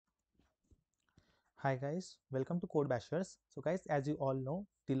Hi guys, welcome to Code Bashers. So guys, as you all know,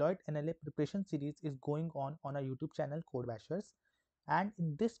 Deloitte NLA preparation series is going on our YouTube channel Code Bashers, and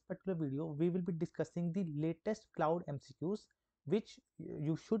in this particular video we will be discussing the latest cloud MCQs which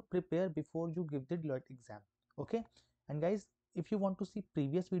you should prepare before you give the Deloitte exam. Okay, and guys, if you want to see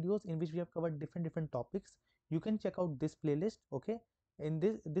previous videos in which we have covered different topics, you can check out this playlist. Okay, in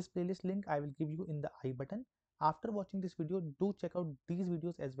this playlist link I will give you in the I button. After watching this video, do check out these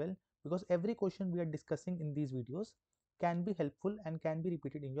videos as well, because every question we are discussing in these videos can be helpful and can be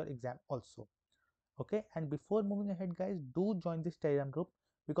repeated in your exam also. Okay, and before moving ahead guys, do join this Telegram group,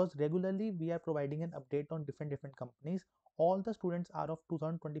 because regularly we are providing an update on different companies. All the students are of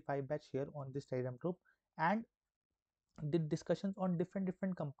 2025 batch here on this Telegram group, and the discussions on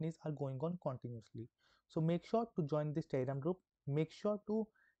different companies are going on continuously. So make sure to join this Telegram group. Make sure to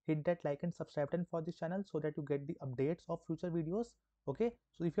hit that like and subscribe button for this channel so that you get the updates of future videos. Okay,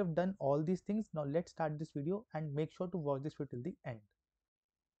 so if you have done all these things, now let's start this video and make sure to watch this video till the end.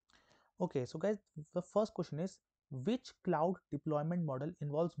 Okay, so guys, the first question is, which cloud deployment model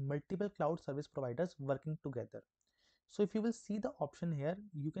involves multiple cloud service providers working together? So if you will see the option here,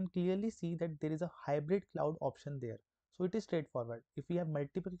 you can clearly see that there is a hybrid cloud option there. So it is straightforward. If we have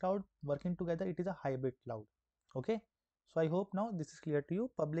multiple cloud working together, it is a hybrid cloud. Okay. So I hope now this is clear to you.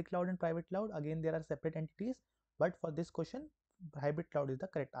 Public cloud and private cloud, again, there are separate entities, but for this question, hybrid cloud is the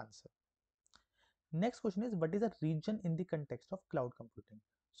correct answer. Next question is, what is a region in the context of cloud computing?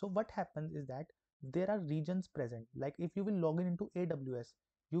 So what happens is that there are regions present. Like if you will log in into AWS,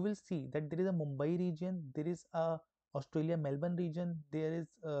 you will see that there is a Mumbai region, there is a Australia Melbourne region, there is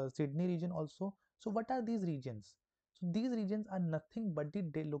a Sydney region also. So what are these regions? So these regions are nothing but the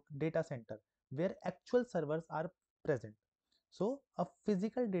data center where actual servers are present. So a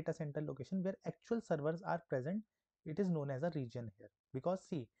physical data center location where actual servers are present, it is known as a region here. Because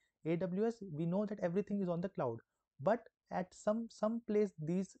see, AWS, we know that everything is on the cloud, but at some place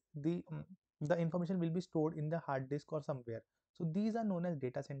the information will be stored in the hard disk or somewhere. So these are known as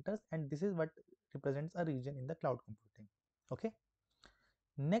data centers, and this is what represents a region in the cloud computing. Okay.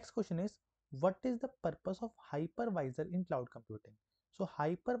 Next question is, what is the purpose of hypervisor in cloud computing? So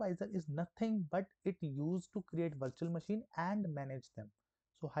hypervisor is nothing but it used to create virtual machine and manage them.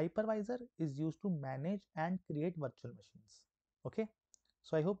 So hypervisor is used to manage and create virtual machines. Okay.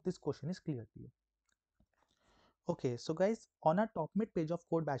 So I hope this question is clear to you. Okay, so guys, on our top mid page of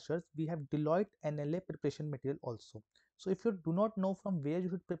Code Bashers, we have Deloitte NLA preparation material also. So if you do not know from where you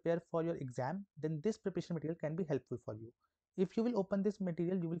should prepare for your exam, then this preparation material can be helpful for you. If you will open this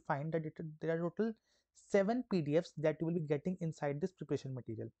material, you will find that there are total 7 PDFs that you will be getting inside this preparation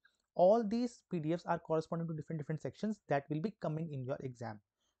material. All these PDFs are corresponding to different sections that will be coming in your exam.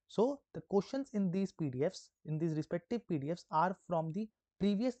 So the questions in these PDFs, in these respective PDFs, are from the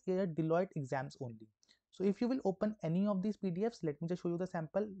previous year Deloitte exams only. So if you will open any of these PDFs, let me just show you the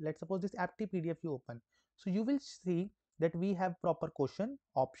sample. Let's suppose this apti PDF you open. So you will see that we have proper question,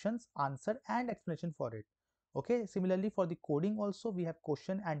 options, answer and explanation for it. Okay. Similarly for the coding also we have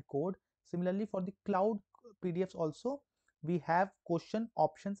question and code. Similarly for the cloud PDFs also we have question,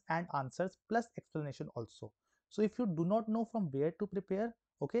 options and answers plus explanation also. So if you do not know from where to prepare,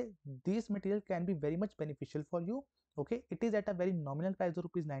 okay, this material can be very much beneficial for you. Okay, it is at a very nominal price of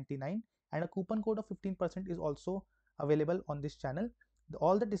 ₹99, and a coupon code of 15% is also available on this channel.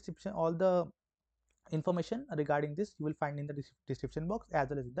 All the description, all the information regarding this you will find in the description box as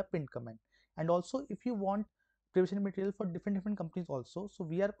well as in the pinned comment. And also if you want preparation material for different companies also, so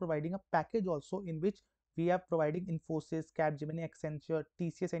we are providing a package also in which we are providing Infosys, Capgemini, Accenture,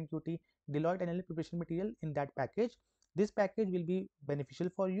 TCS, NQT, Deloitte NLA preparation material in that package. This package will be beneficial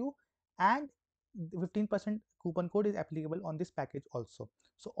for you, and 15% coupon code is applicable on this package also.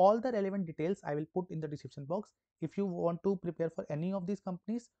 So all the relevant details I will put in the description box. If you want to prepare for any of these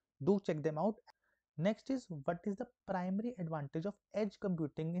companies, do check them out. Next is, what is the primary advantage of edge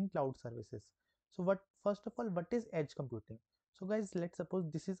computing in cloud services? So first of all, what is edge computing? So guys, let's suppose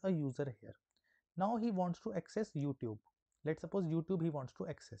this is a user here. Now he wants to access YouTube. Let's suppose YouTube he wants to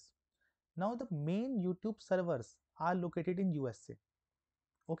access. Now the main YouTube servers are located in USA.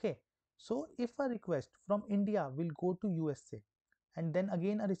 Okay. So if a request from India will go to USA, and then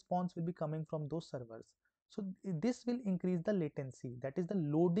again a response will be coming from those servers. So this will increase the latency, that is the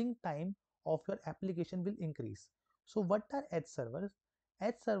loading time of your application will increase. So what are edge servers?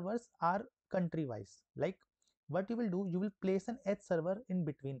 Edge servers are country wise. Like what you will do, you will place an edge server in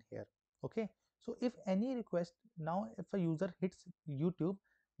between here. Okay. So if any request, now if a user hits YouTube,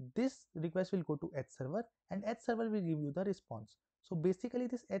 this request will go to edge server and edge server will give you the response. So basically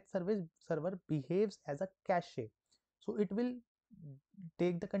this edge server behaves as a cache. So it will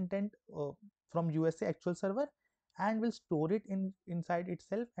take the content from USA actual server and will store it inside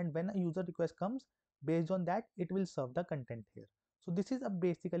itself, and when a user request comes, based on that it will serve the content here. So this is a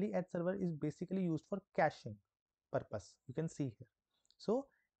basically edge server is basically used for caching purpose, you can see here. So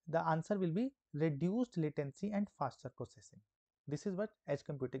the answer will be reduced latency and faster processing. This is what edge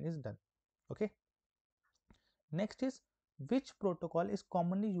computing is done. Okay. Next is, which protocol is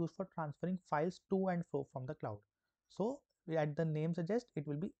commonly used for transferring files to and fro from the cloud? So at the name suggests, it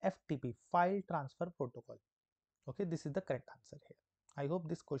will be FTP, file transfer protocol. Okay, this is the correct answer here. I hope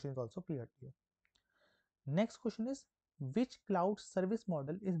this question is also clear to you. Next question is, which cloud service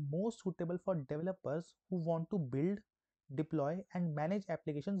model is most suitable for developers who want to build, deploy and manage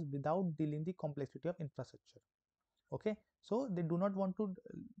applications without dealing the complexity of infrastructure? Okay, so they do not want to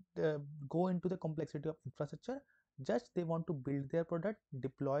go into the complexity of infrastructure, just they want to build their product,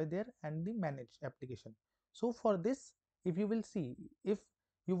 deploy there and the manage application. So for this, if you will see, if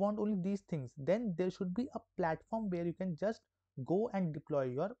you want only these things, then there should be a platform where you can just go and deploy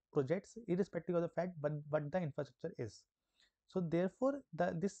your projects irrespective of the fact but what the infrastructure is. So therefore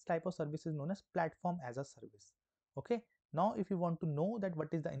this type of service is known as platform as a service. Okay, now if you want to know that what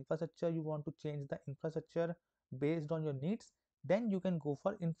is the infrastructure, you want to change the infrastructure based on your needs, then you can go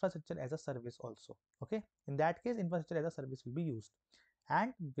for infrastructure as a service also. Okay, in that case infrastructure as a service will be used.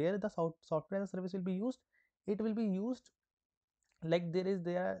 And where the software as a service will be used, it will be used like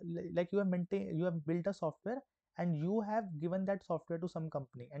like you have maintained, you have built a software and you have given that software to some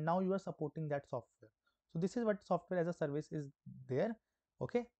company and now you are supporting that software. So this is what software as a service is there.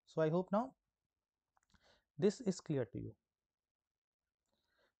 Okay, so I hope now this is clear to you.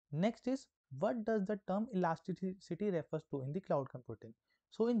 Next is, what does the term elasticity refers to in the cloud computing?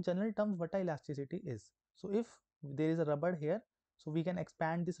 So in general terms, what elasticity is? So if there is a rubber here, so we can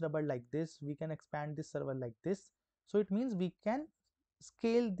expand this rubber like this, we can expand this server like this. So it means we can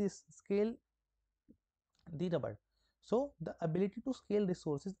scale the rubber. So the ability to scale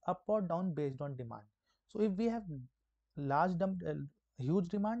resources up or down based on demand. So if we have huge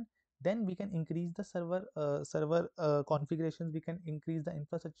demand, then we can increase the server configurations, we can increase the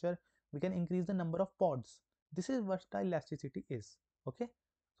infrastructure, we can increase the number of pods. This is what the elasticity is. Okay,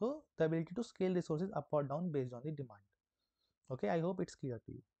 so the ability to scale resources up or down based on the demand. Okay, I hope it's clear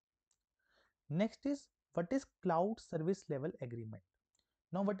to you. Next is, what is cloud service level agreement?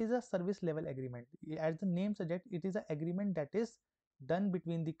 Now, what is a service level agreement? As the name suggests, it is an agreement that is done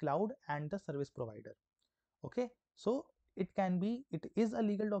between the cloud and the service provider. Okay, so it can be, it is a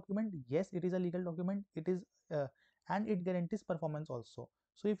legal document. Yes, it is a legal document. It is, and it guarantees performance also.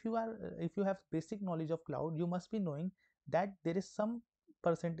 So if you are, if you have basic knowledge of cloud, you must be knowing that there is some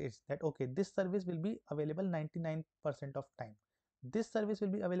percentage that okay, this service will be available 99% of time. This service will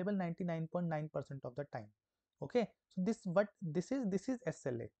be available 99.9% of the time. Okay, so this is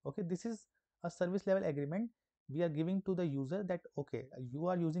SLA. Okay, this is a service level agreement we are giving to the user that okay, you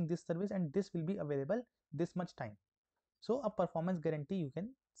are using this service and this will be available this much time. So a performance guarantee you can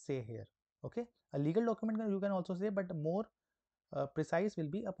say here. Okay, a legal document you can also say, but more precise will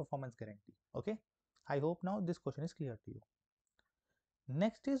be a performance guarantee. Okay, I hope now this question is clear to you.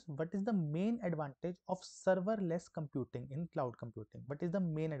 Next is, what is the main advantage of serverless computing in cloud computing? What is the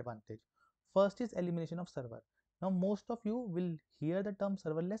main advantage? First is elimination of server. Now most of you will hear the term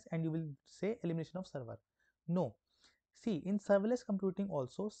serverless and you will say elimination of server. No, see, in serverless computing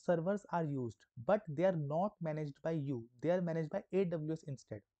also servers are used, but they are not managed by you. They are managed by AWS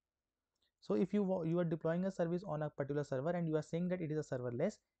instead. So if you are deploying a service on a particular server and you are saying that it is a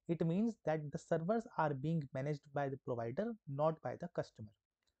serverless, it means that the servers are being managed by the provider, not by the customer.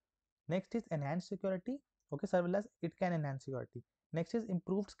 Next is enhanced security. Okay, serverless, it can enhance security. Next is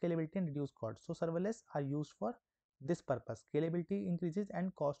improved scalability and reduced cost. So serverless are used for this purpose. Scalability increases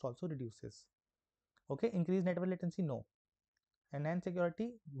and cost also reduces. Okay, increased network latency, no. Enhanced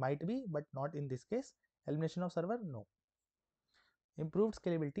security might be, but not in this case. Elimination of server, no. Improved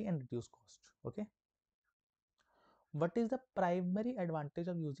scalability and reduced cost. Okay. What is the primary advantage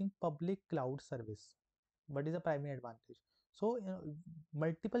of using public cloud service? What is the primary advantage? So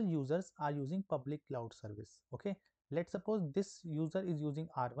multiple users are using public cloud service. Okay, let's suppose this user is using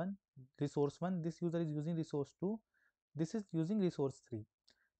R1 resource 1, this user is using resource 2, this is using resource 3.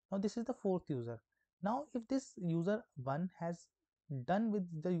 Now this is the fourth user. Now if this user 1 has done with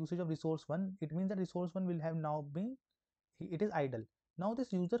the usage of resource 1, it means that resource 1 will have now been, it is idle. Now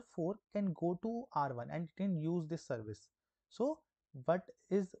this user 4 can go to R1 and can use this service. So what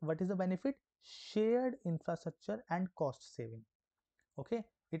is the benefit? Shared infrastructure and cost saving. Okay,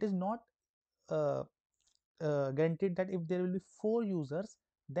 it is not uh, guaranteed that if there will be 4 users,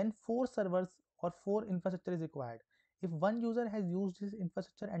 then 4 servers or 4 infrastructure is required. If one user has used this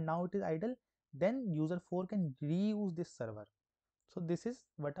infrastructure and now it is idle, then user 4 can reuse this server. So this is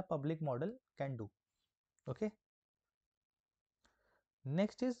what a public model can do. Okay.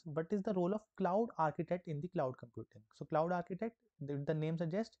 Next is, what is the role of cloud architect in the cloud computing? So cloud architect, the name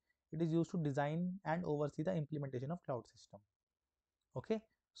suggests, it is used to design and oversee the implementation of cloud system. Okay,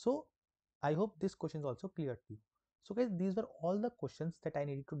 so I hope this question is also clear to you. So guys, these were all the questions that I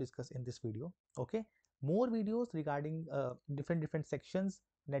needed to discuss in this video. Okay, more videos regarding different sections,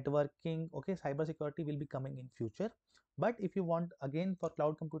 networking, okay, cyber security will be coming in future. But if you want, again, for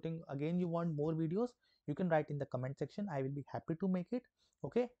cloud computing, again you want more videos, you can write in the comment section. I will be happy to make it.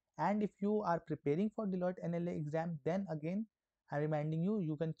 Okay, and if you are preparing for Deloitte NLA exam, then again I'm reminding you,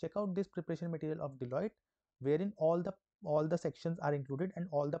 you can check out this preparation material of Deloitte, wherein all the sections are included and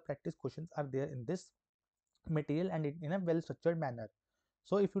all the practice questions are there in this material, and in a well structured manner.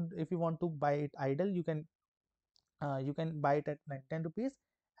 So if you want to buy it idle, you can buy it at 10 rupees,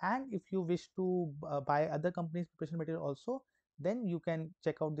 and if you wish to buy other companies preparation material also, then you can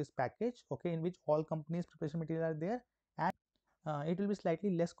check out this package, okay, in which all companies preparation material are there, and it will be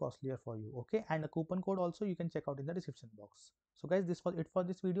slightly less costlier for you. Okay, and a coupon code also you can check out in the description box. So guys, this was it for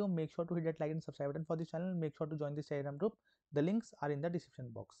this video. Make sure to hit that like and subscribe button for this channel. Make sure to join this Telegram group. The links are in the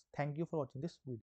description box. Thank you for watching this video.